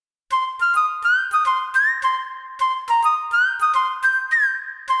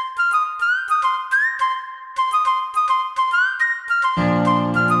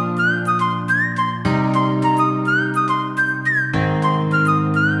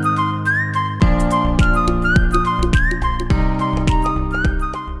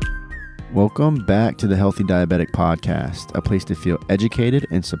Welcome back to the Healthy Diabetic Podcast, a place to feel educated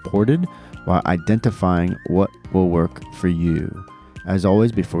and supported while identifying what will work for you. As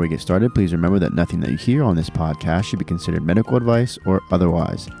always, before we get started, please remember that nothing that you hear on this podcast should be considered medical advice or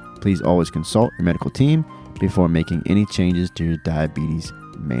otherwise. Please always consult your medical team before making any changes to your diabetes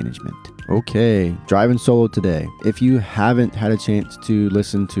management. Okay, driving solo today. If you haven't had a chance to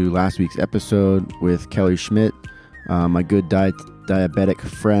listen to last week's episode with Kelly Schmidt, my good diabetic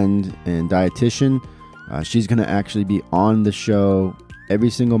friend and dietitian, she's going to actually be on the show every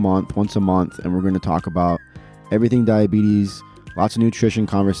single month, once a month, and we're going to talk about everything diabetes, lots of nutrition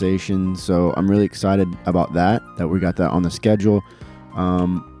conversations. So I'm really excited about that we got that on the schedule.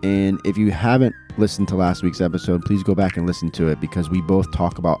 And if you haven't listened to last week's episode, please go back and listen to it, because we both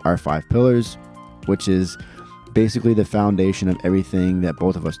talk about our 5 pillars, which is basically the foundation of everything that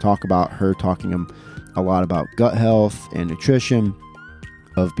both of us talk about. Her talking a lot about gut health and nutrition,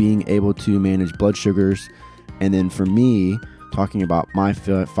 of being able to manage blood sugars, and then for me, talking about my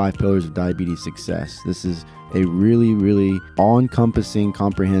 5 pillars of diabetes success. This is a really, really all-encompassing,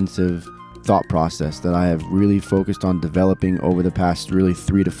 comprehensive thought process that I have really focused on developing over the past really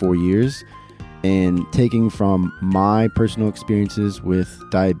 3 to 4 years, and taking from my personal experiences with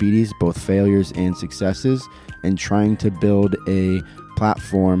diabetes, both failures and successes, and trying to build a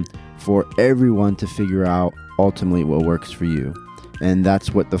platform for everyone to figure out ultimately what works for you. And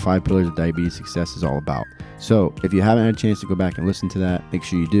that's what the 5 pillars of diabetes success is all about. So if you haven't had a chance to go back and listen to that, make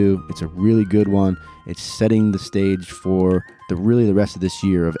sure you do. It's a really good one. It's setting the stage for the rest of this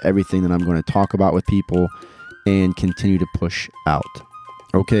year of everything that I'm going to talk about with people and continue to push out.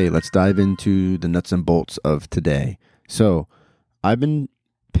 Okay, let's dive into the nuts and bolts of today. So I've been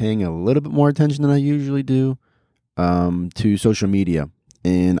paying a little bit more attention than I usually do to social media.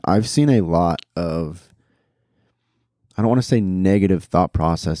 And I've seen a lot of, I don't want to say negative thought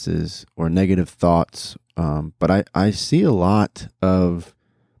processes or negative thoughts, but I see a lot of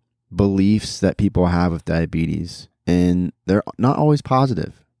beliefs that people have with diabetes, and they're not always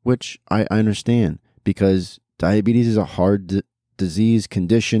positive, which I understand, because diabetes is a hard disease,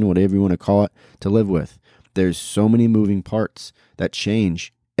 condition, whatever you want to call it, to live with. There's so many moving parts that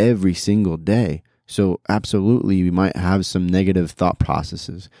change every single day. So absolutely, we might have some negative thought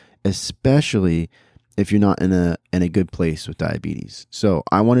processes, especially if you're not in a good place with diabetes. So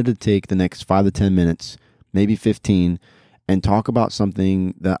I wanted to take the next 5 to 10 minutes, maybe 15, and talk about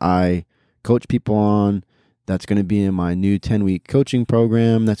something that I coach people on, that's going to be in my new 10-week coaching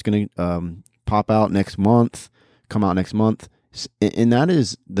program that's going to come out next month. And that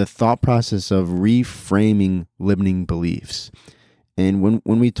is the thought process of reframing limiting beliefs. And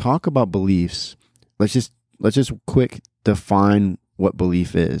when we talk about beliefs, let's just quick define what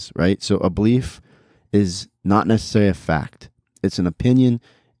belief is, right? So a belief is not necessarily a fact. It's an opinion,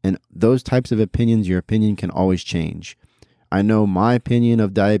 and those types of opinions, your opinion can always change. I know my opinion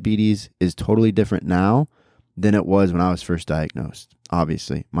of diabetes is totally different now than it was when I was first diagnosed.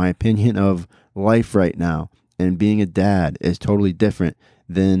 Obviously, my opinion of life right now and being a dad is totally different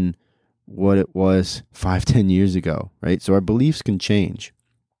than what it was 5-10 years ago, right? So our beliefs can change.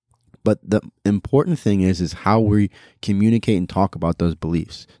 But the important thing is how we communicate and talk about those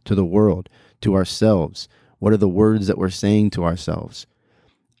beliefs to the world, to ourselves. What are the words that we're saying to ourselves?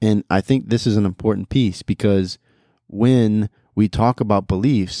 And I think this is an important piece, because when we talk about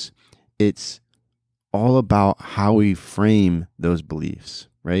beliefs, it's all about how we frame those beliefs,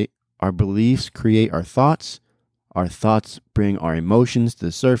 right? Our beliefs create our thoughts bring our emotions to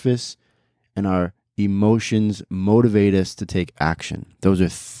the surface, and our emotions motivate us to take action. Those are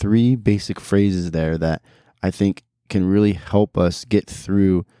 3 basic phrases there that I think can really help us get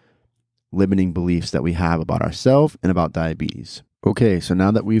through limiting beliefs that we have about ourselves and about diabetes. Okay, so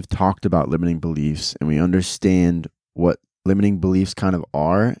now that we've talked about limiting beliefs and we understand what limiting beliefs kind of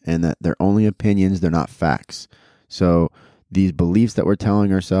are, and that they're only opinions, they're not facts. So these beliefs that we're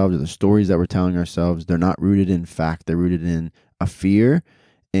telling ourselves, or the stories that we're telling ourselves, they're not rooted in fact. They're rooted in a fear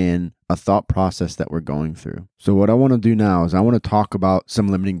and a thought process that we're going through. So what I want to do now is I want to talk about some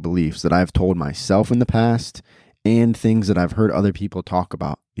limiting beliefs that I've told myself in the past, and things that I've heard other people talk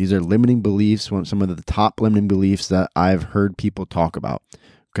about. These are limiting beliefs, some of the top limiting beliefs that I've heard people talk about.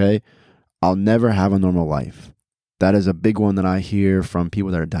 Okay? I'll never have a normal life. That is a big one that I hear from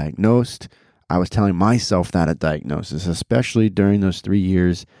people that are diagnosed. I was telling myself that at diagnosis, especially during those 3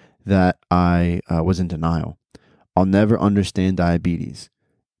 years that I was in denial. I'll never understand diabetes.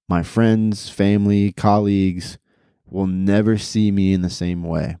 My friends, family, colleagues will never see me in the same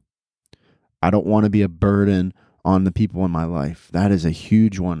way. I don't want to be a burden on the people in my life. That is a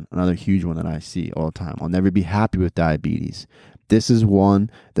huge one, another huge one that I see all the time. I'll never be happy with diabetes. This is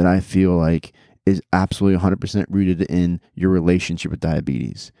one that I feel like is absolutely 100% rooted in your relationship with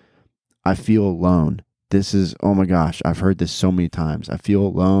diabetes. I feel alone. This is, oh my gosh, I've heard this so many times. I feel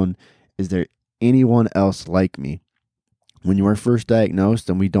alone. Is there anyone else like me? When you are first diagnosed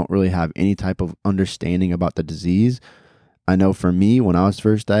and we don't really have any type of understanding about the disease, I know for me, when I was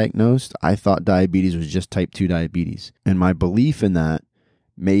first diagnosed, I thought diabetes was just type 2 diabetes. And my belief in that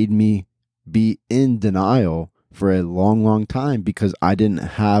made me be in denial for a long, long time because I didn't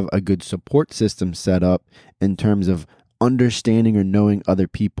have a good support system set up in terms of understanding or knowing other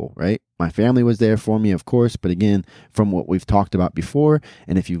people, right? My family was there for me, of course, but again, from what we've talked about before,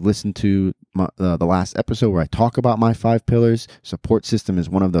 and if you listen to the last episode where I talk about my 5 pillars, support system is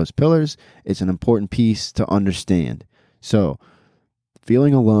one of those pillars. It's an important piece to understand. So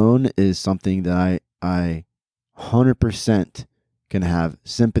feeling alone is something that I 100% can have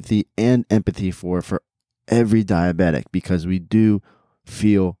sympathy and empathy for every diabetic, because we do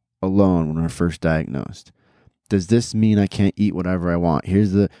feel alone when we're first diagnosed. Does this mean I can't eat whatever I want?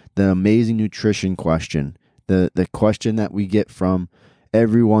 Here's the amazing nutrition question, the question that we get from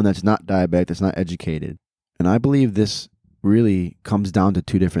everyone that's not diabetic, that's not educated. And I believe this really comes down to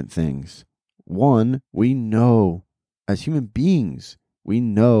 2 different things. One, we know as human beings, we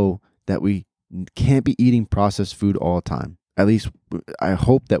know that we can't be eating processed food all the time. At least I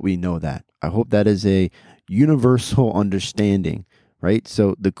hope that we know that. I hope that is a universal understanding, right?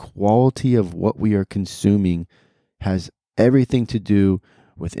 So the quality of what we are consuming has everything to do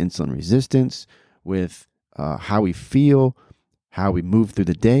with insulin resistance, with how we feel, how we move through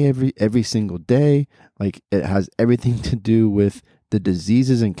the day every single day. Like, it has everything to do with the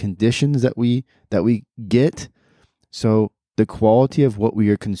diseases and conditions that we get. So the quality of what we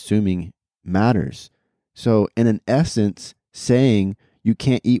are consuming matters. So in an essence, saying you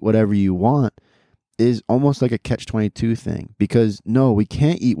can't eat whatever you want is almost like a catch-22 thing, because no, we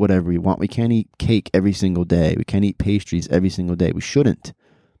can't eat whatever we want. We can't eat cake every single day. We can't eat pastries every single day. We shouldn't,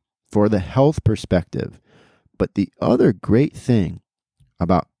 for the health perspective. But the other great thing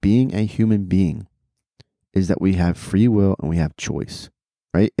about being a human being is that we have free will and we have choice,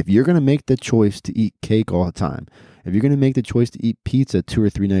 right? If you're going to make the choice to eat cake all the time, if you're going to make the choice to eat pizza 2 or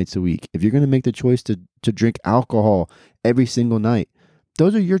 3 nights a week, if you're going to make the choice to drink alcohol every single night,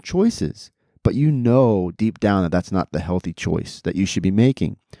 those are your choices. But you know deep down that that's not the healthy choice that you should be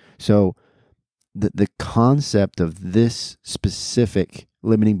making. So the concept of this specific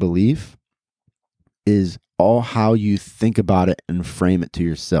limiting belief is all how you think about it and frame it to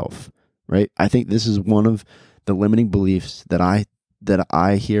yourself, right? I think this is one of the limiting beliefs that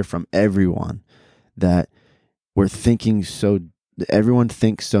I hear from everyone, that everyone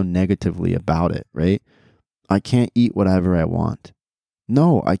thinks so negatively about it, right? I can't eat whatever I want.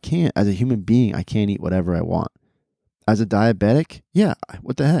 No, I can't. As a human being, I can't eat whatever I want. As a diabetic, yeah,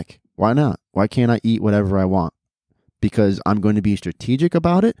 what the heck? Why not? Why can't I eat whatever I want? Because I'm going to be strategic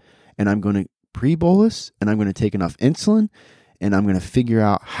about it, and I'm going to pre-bolus, and I'm going to take enough insulin, and I'm going to figure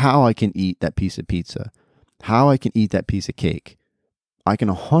out how I can eat that piece of pizza, how I can eat that piece of cake. I can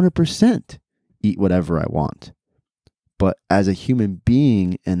 100% eat whatever I want. But as a human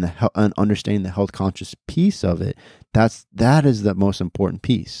being and understanding the health conscious piece of it, that is the most important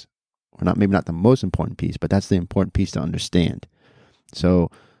piece. Or maybe not the most important piece, but that's the important piece to understand.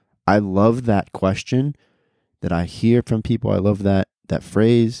 So I love that question that I hear from people. I love that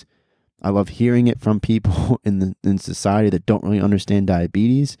phrase. I love hearing it from people in society that don't really understand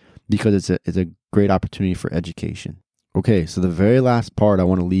diabetes, because it's a great opportunity for education. Okay, so the very last part I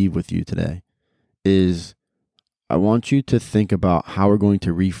want to leave with you today is I want you to think about how we're going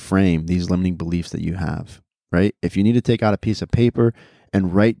to reframe these limiting beliefs that you have, right? If you need to take out a piece of paper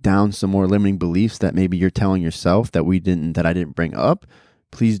and write down some more limiting beliefs that maybe you're telling yourself that I didn't bring up,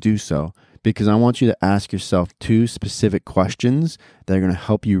 please do so, because I want you to ask yourself 2 specific questions that are going to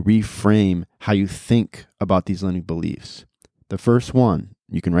help you reframe how you think about these limiting beliefs. The first one,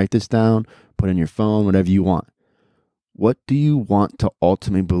 you can write this down, put it in your phone, whatever you want. What do you want to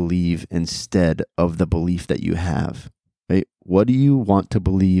ultimately believe instead of the belief that you have? Right? What do you want to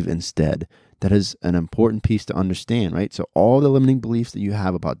believe instead? That is an important piece to understand, right? So all the limiting beliefs that you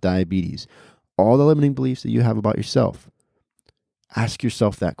have about diabetes, all the limiting beliefs that you have about yourself, ask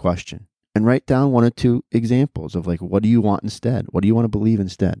yourself that question and write down 1 or 2 examples of, like, what do you want instead? What do you want to believe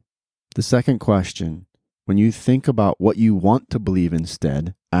instead? The second question, when you think about what you want to believe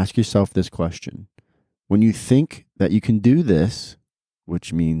instead, ask yourself this question. When you think that you can do this,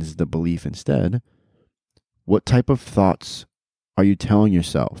 which means the belief instead, what type of thoughts are you telling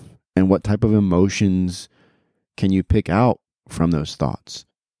yourself? And what type of emotions can you pick out from those thoughts?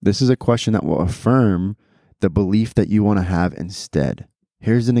 This is a question that will affirm the belief that you want to have instead.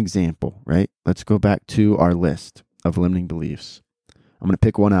 Here's an example, right? Let's go back to our list of limiting beliefs. I'm going to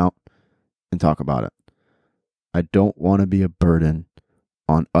pick one out and talk about it. I don't want to be a burden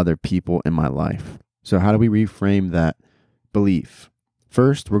on other people in my life. So how do we reframe that belief?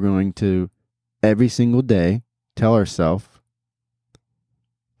 First, we're going to every single day tell ourselves,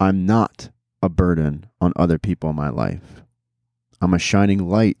 I'm not a burden on other people in my life. I'm a shining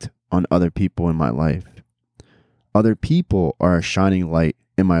light on other people in my life. Other people are a shining light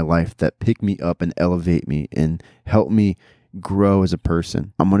in my life that pick me up and elevate me and help me grow as a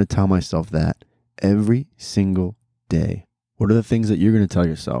person. I'm going to tell myself that every single day. What are the things that you're going to tell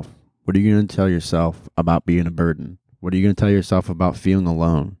yourself? What are you going to tell yourself about being a burden? What are you going to tell yourself about feeling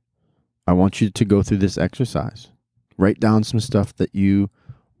alone? I want you to go through this exercise. Write down some stuff that you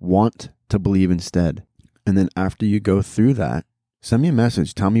want to believe instead. And then after you go through that, send me a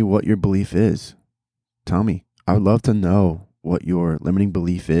message. Tell me what your belief is. Tell me. I would love to know what your limiting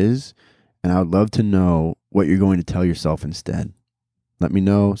belief is, and I would love to know what you're going to tell yourself instead. Let me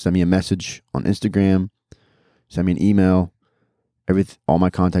know. Send me a message on Instagram. Send me an email. All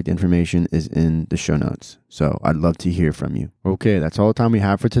my contact information is in the show notes. So I'd love to hear from you. Okay, that's all the time we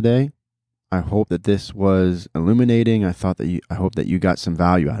have for today. I hope that this was illuminating. I hope that you got some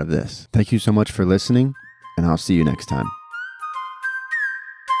value out of this. Thank you so much for listening, and I'll see you next time.